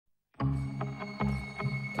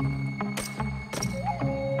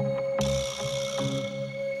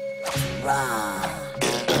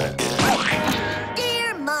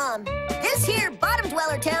Dear Mom, this here bottom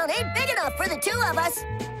dweller town ain't big enough for the two of us.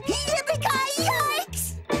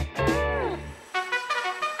 Yippee-ki-yikes!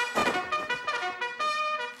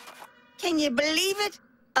 Can you believe it?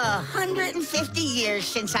 150 years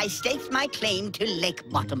since I staked my claim to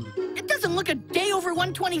Lakebottom. It doesn't look a day over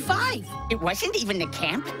 125. It wasn't even a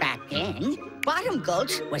camp back then. Bottom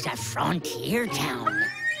Gulch was a frontier town.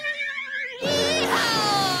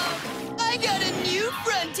 Yeehaw! I got a new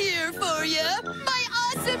frontier for you. My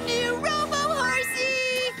awesome new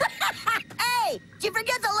robo-horsey! Hey, did you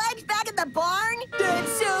forget the legs back at the barn?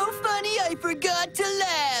 That's so funny I forgot to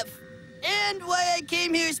laugh. And why I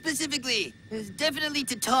came here specifically. It was definitely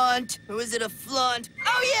to taunt, or was it a flaunt?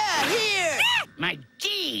 Oh yeah, here! My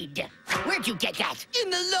deed! Where'd you get that?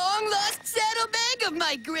 In the long-lost saddlebag of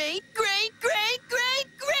my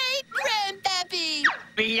great-great-great-great-great-grandpappy!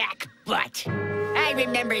 Black butt. I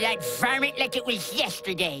remember that varmint like it was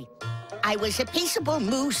yesterday. I was a peaceable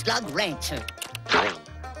moo-slug rancher.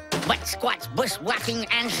 But Squat's bushwhacking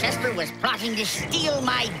ancestor was plotting to steal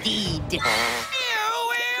my deed.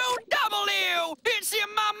 It's in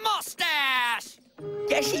my mustache!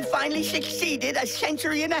 Guess he finally succeeded a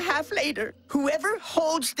century and a half later. Whoever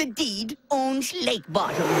holds the deed owns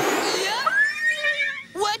Lakebottom. Yep.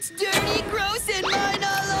 What's dirty, gross, and mine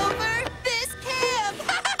all over? This camp!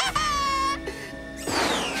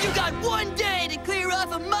 You got 1 day to clear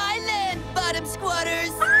off of my land, bottom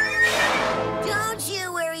squatters! Don't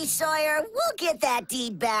you worry, Sawyer. We'll get that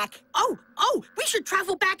deed back. Oh, we should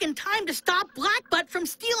travel back in time to stop Blackbutt from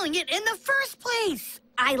stealing it in the first place.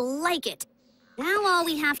 I like it. Now all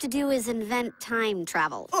we have to do is invent time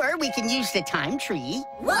travel. Or we can use the time tree.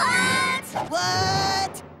 What?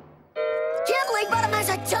 What? Camp Lakebottom has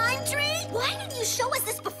a time tree? Why didn't you show us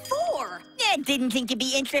this before? I didn't think you'd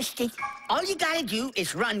be interested. All you gotta do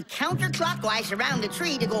is run counterclockwise around the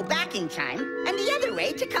tree to go back in time, and the other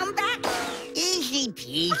way to come back. Easy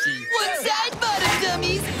peasy. One side, bottom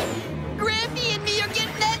dummies! Grampy and me are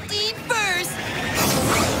getting that deed first!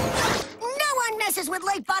 No one messes with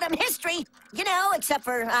Lakebottom history, you know, except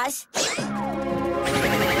for us.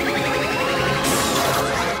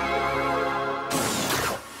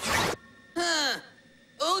 Huh.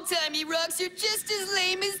 Old-timey rocks are just as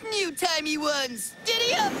lame as new-timey ones.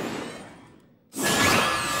 Giddy up!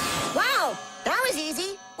 Wow, that was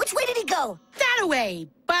easy. Which way did he go? That away,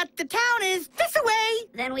 but the town is this away.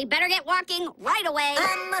 Then we better get walking right away.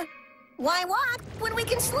 Why walk when we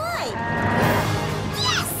can slide?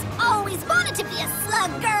 Yes! Always wanted to be a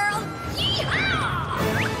slug girl. Yeehaw!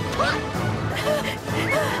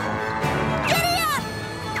 Giddy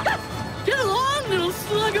up! Get along, little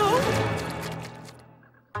sluggo.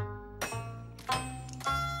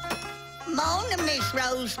 Morning, Miss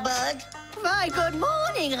Rosebud. Why, good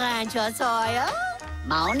morning, Rancher Sawyer.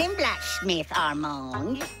 Morning, Blacksmith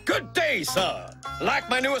Armand. Good day, sir. Like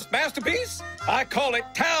my newest masterpiece? I call it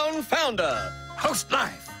Town Founder. Host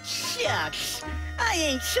life. Shucks, I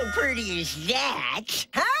ain't so pretty as that.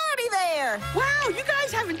 Howdy there! Wow, you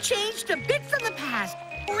guys haven't changed a bit from the past.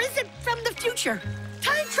 Or is it from the future?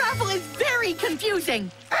 Time travel is very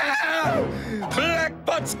confusing. Ow!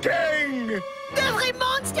 Blackbutt's gang! Every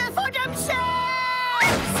monster for themselves!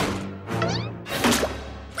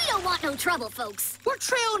 We don't want no trouble, folks. We're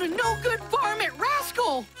trailing a no-good varmint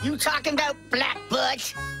rascal. You talking about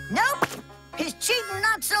Blackbutt? Nope. His cheating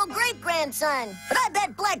not-so-great-grandson. But I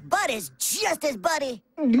bet Black Butt is just his buddy.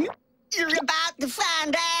 You're about to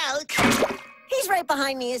find out. He's right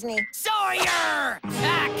behind me, isn't he? Sawyer!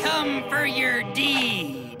 I come for your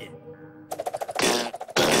deed.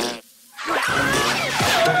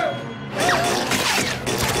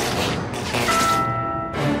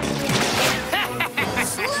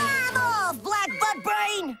 Slam off, Black Butt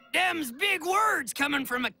Brain! Them's big words coming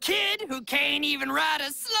from a kid who can't even ride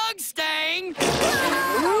a slug stang.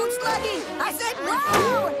 Whoa, Sluggy! I said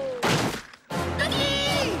whoa!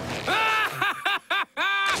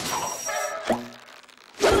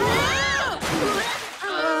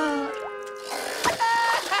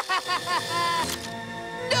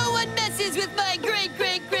 No one messes with my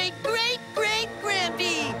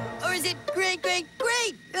great-great-great-great-great-great-grampy! Or is it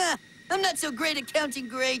great-great-great? I'm not so great at counting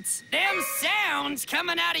greats. Them sounds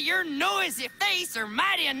coming out of your noisy face are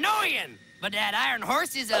mighty annoying. But that iron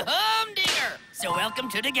horse is a humdinger. So welcome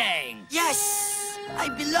to the gang. Yes! I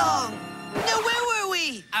belong. Now, where were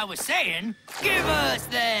we? I was saying, give us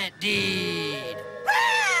that deed.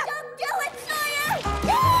 Don't do it, Sawyer!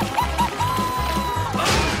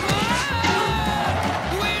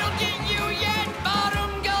 We'll get you yet,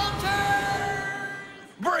 bottom gulter!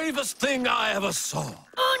 Bravest thing I ever saw.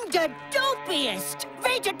 On I'm the dopiest.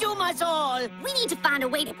 Way to doom us all. We need to find a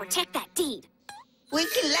way to protect that deed. We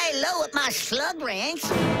can lay low at my slug ranch.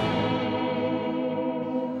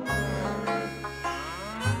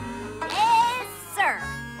 Yes, sir.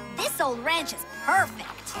 This old ranch is perfect.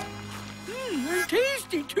 They're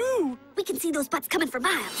tasty, too. We can see those butts coming for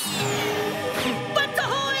miles. Butts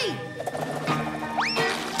ahoy!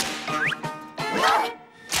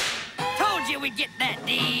 Told you we'd get that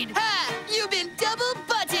deed. Ha! You've been double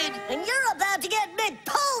butted! And you're about to get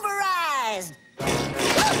pulverized.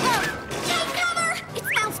 Take cover! It's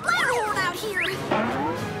Mount Splatterhorn out here.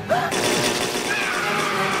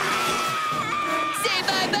 Say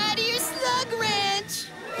bye-bye to your slug ranch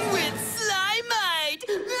with Slimite!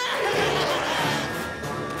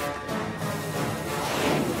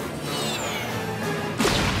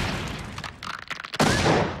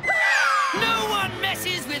 No one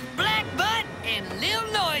messes with Black Butt and Lil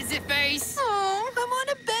Noisy Face. Oh, I want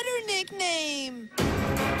a better nickname.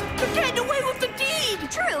 You're getting away with the deed.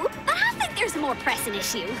 True, but I think there's a more pressing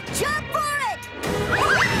issue. Jump for it!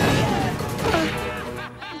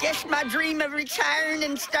 Guess my dream of retiring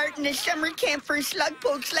and starting a summer camp for slug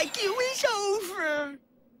folks like you is over.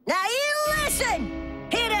 Now you listen!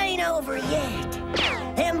 It ain't over yet.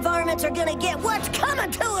 Them varmints are gonna get what's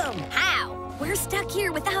coming to them. How? We're stuck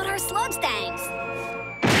here without our slug stangs.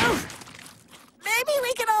 Maybe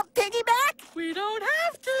we can all piggyback? We don't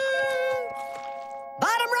have to.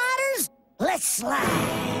 Bottom riders, let's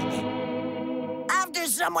slide. After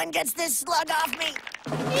someone gets this slug off me.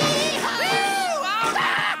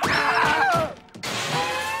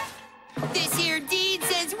 This here deed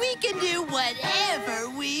says we can do whatever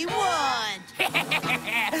we want.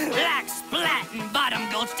 Like splatting Bottom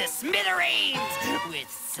Gulch to smithereens with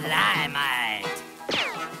Slimite.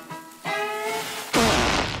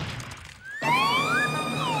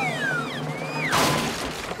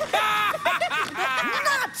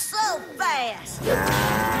 Not so fast.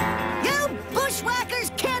 You bushwhackers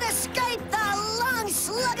can't escape the long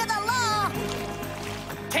slug of the law.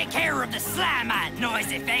 Take care of the Slimite,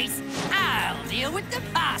 Noisy Face. I'll deal with the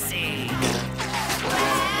posse.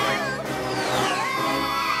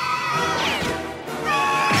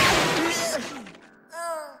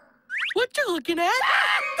 What you looking at?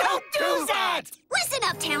 Don't do that! Listen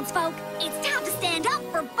up, townsfolk. It's time to stand up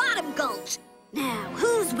for Bottom Gulch. Now,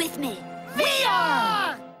 who's with me? We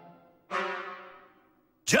are!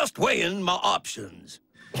 Just weighing my options.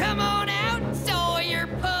 Come on out, Sawyer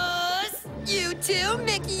Puss. You too,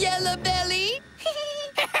 Mick Yellowbelly.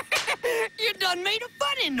 You done made a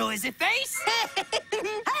funny, Noisy Face.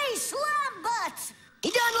 Hey, slum butts!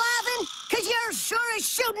 You done laughing? Cause you're sure as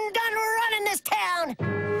shooting done running this town.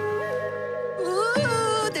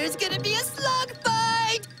 Ooh, there's gonna be a slug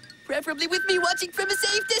fight. Preferably with me watching from a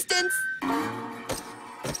safe distance.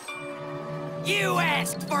 You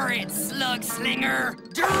asked for it, Slug Slinger.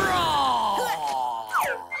 Draw!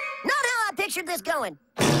 Not how I pictured this going.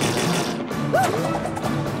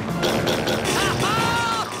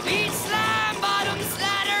 Ha-ha! Eat slime, Bottom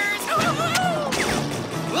Slatters!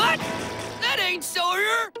 What? That ain't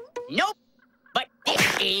Sawyer. Nope, but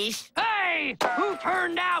this is. Hey, who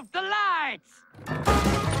turned out the lights?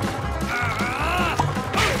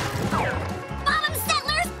 Bottom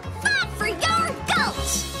settlers, fight for your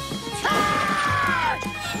gulch!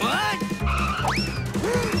 What?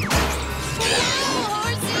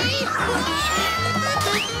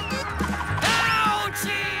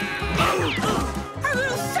 Ouchie! Our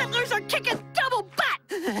little settlers are kicking double butt.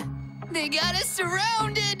 They got us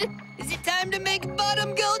surrounded. Is it time to make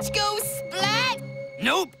Bottom Gulch go splat?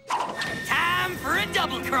 Nope. Time for a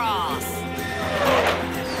double cross.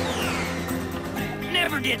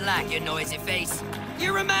 Never did like you, Noisy Face.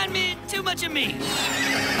 You remind me too much of me.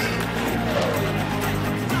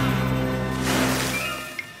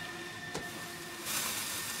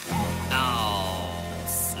 Oh,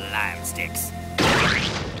 slime sticks.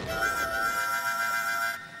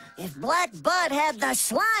 If Black Bud had the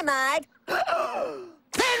slime-eyed,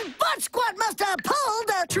 then Butt Squat must have pulled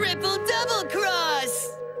a... Triple double cross.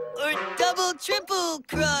 Or double triple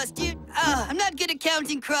cross, dude. I'm not good at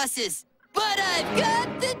counting crosses. But I've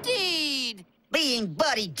got the deed. Being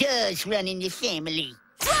Buddy does run in the family.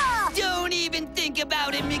 Don't even think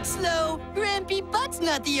about it, McSlow. Grampy Butt's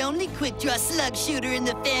not the only quick-draw slug shooter in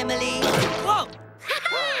the family. Whoa!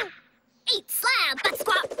 Eat slab, Butt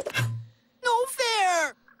Squat! No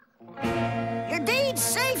fair. Your deed's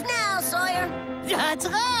safe now, Sawyer. That's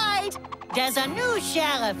right. There's a new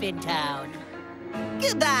sheriff in town.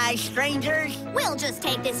 Goodbye, strangers. We'll just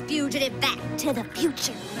take this fugitive back to the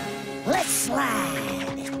future. Let's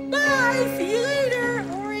slide. Bye, see you later.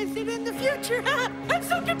 Or is it in the future? future? I'm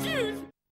so confused.